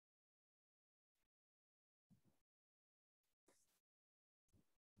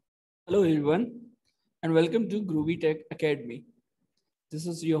Hello everyone and welcome to Groovy Tech Academy. This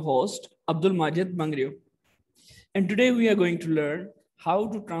is your host Abdul Majid Mangrio, and today we are going to learn how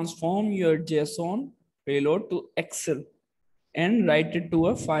to transform your JSON payload to Excel and write it to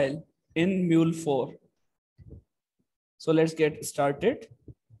a file in Mule4. So let's get started.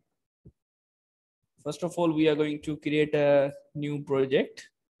 First of all, we are going to create a new project.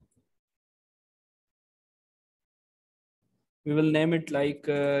 We will name it like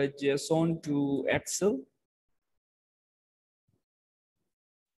JSON to Excel.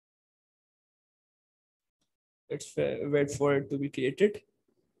 Let's wait for it to be created.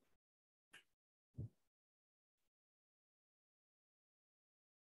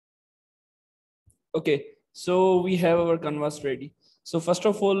 Okay, so we have our canvas ready. So first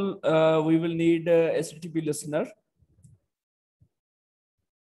of all, we will need a HTTP listener.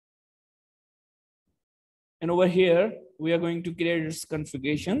 And over here, we are going to create its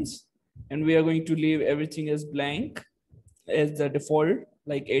configurations, and we are going to leave everything as blank as the default,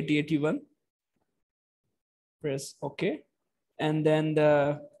 like 8081. Press OK. And then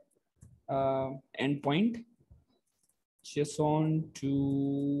the endpoint, JSON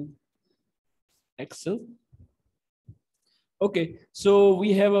to Excel. Okay, so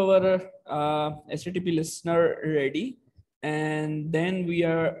we have our HTTP listener ready, and then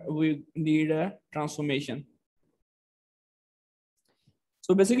we need a transformation.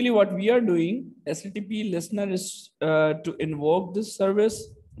 So basically what we are doing, HTTP listener is to invoke this service,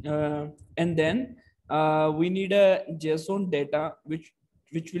 and then we need a JSON data which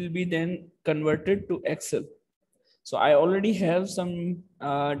will be then converted to Excel. So I already have some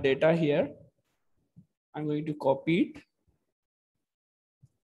data here. I'm going to copy it.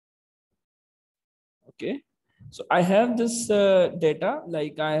 Okay, so I have this data,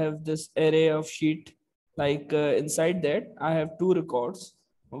 like I have this array of sheet, like inside that I have two records.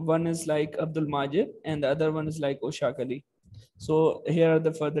 One is like Abdul Majid and the other one is like Oshakali. So here are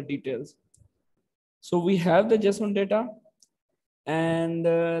the further details. So we have the JSON data and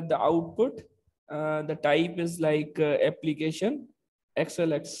the output, the type is like application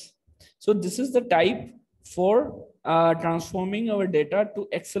XLX. So this is the type for transforming our data to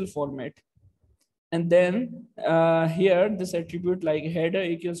Excel format. And then here this attribute like header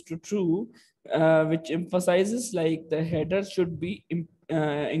equals to true, which emphasizes like the header should be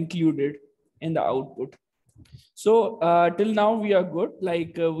included in the output. So till now we are good.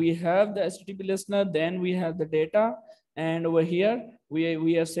 Like we have the HTTP listener, then we have the data, and over here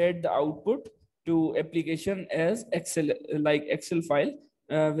we have set the output to application as Excel, like Excel file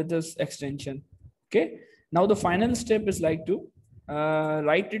with this extension. Okay. Now the final step is like to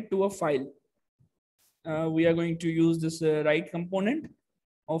write it to a file. We are going to use this write component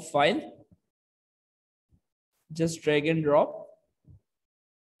of file. Just drag and drop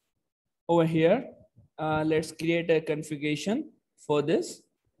over here. Let's create a configuration for this,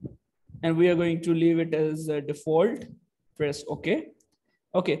 and we are going to leave it as default. Press OK.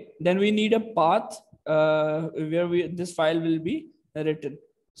 Okay, then we need a path where this file will be written.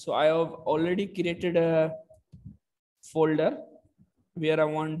 So I have already created a folder where I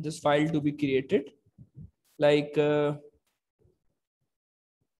want this file to be created. Like over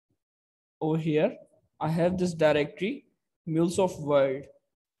here, I have this directory, Mule4.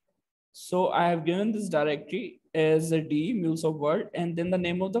 So I have given this directory as a D, Mule4, and then the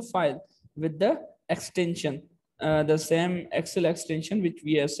name of the file with the extension, the same Excel extension which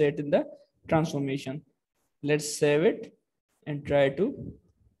we have set in the transformation. Let's save it and try to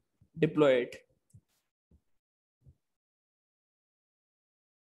deploy it.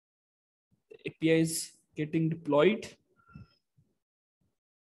 The API is getting deployed.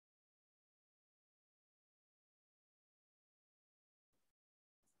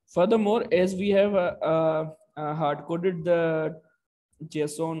 Furthermore, as we have hard-coded the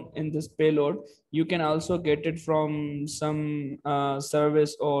JSON in this payload, you can also get it from some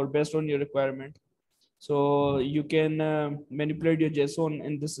service or based on your requirement. So you can manipulate your JSON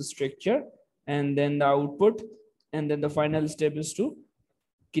in this structure and then the output, and then the final step is to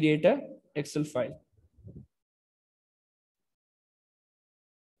create a Excel file.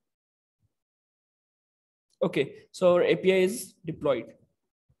 Okay, so our API is deployed.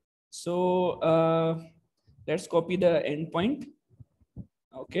 So let's copy the endpoint.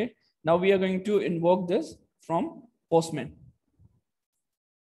 Okay, now we are going to invoke this from Postman.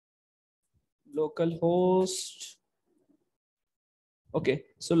 Localhost. Okay,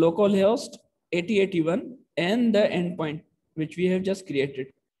 so localhost 8081 and the endpoint which we have just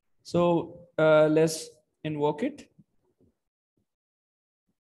created. So let's invoke it.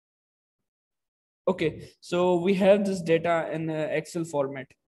 Okay, so we have this data in Excel format.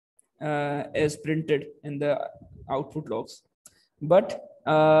 as printed in the output logs. But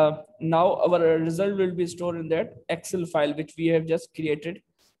now our result will be stored in that Excel file, which we have just created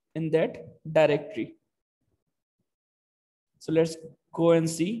in that directory. So let's go and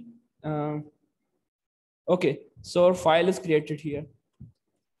see. Okay, so our file is created here.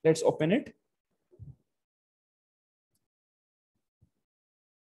 Let's open it.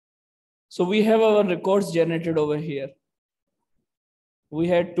 So we have our records generated over here. We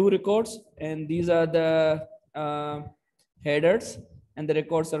had 2 records, and these are the headers, and the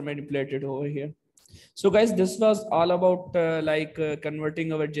records are manipulated over here. So guys, this was all about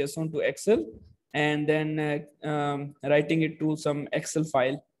converting our JSON to Excel, and then writing it to some Excel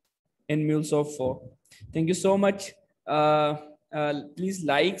file in Mule4. Thank you so much. Please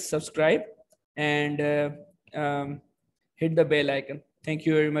like, subscribe, and hit the bell icon. Thank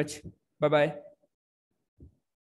you very much. Bye bye.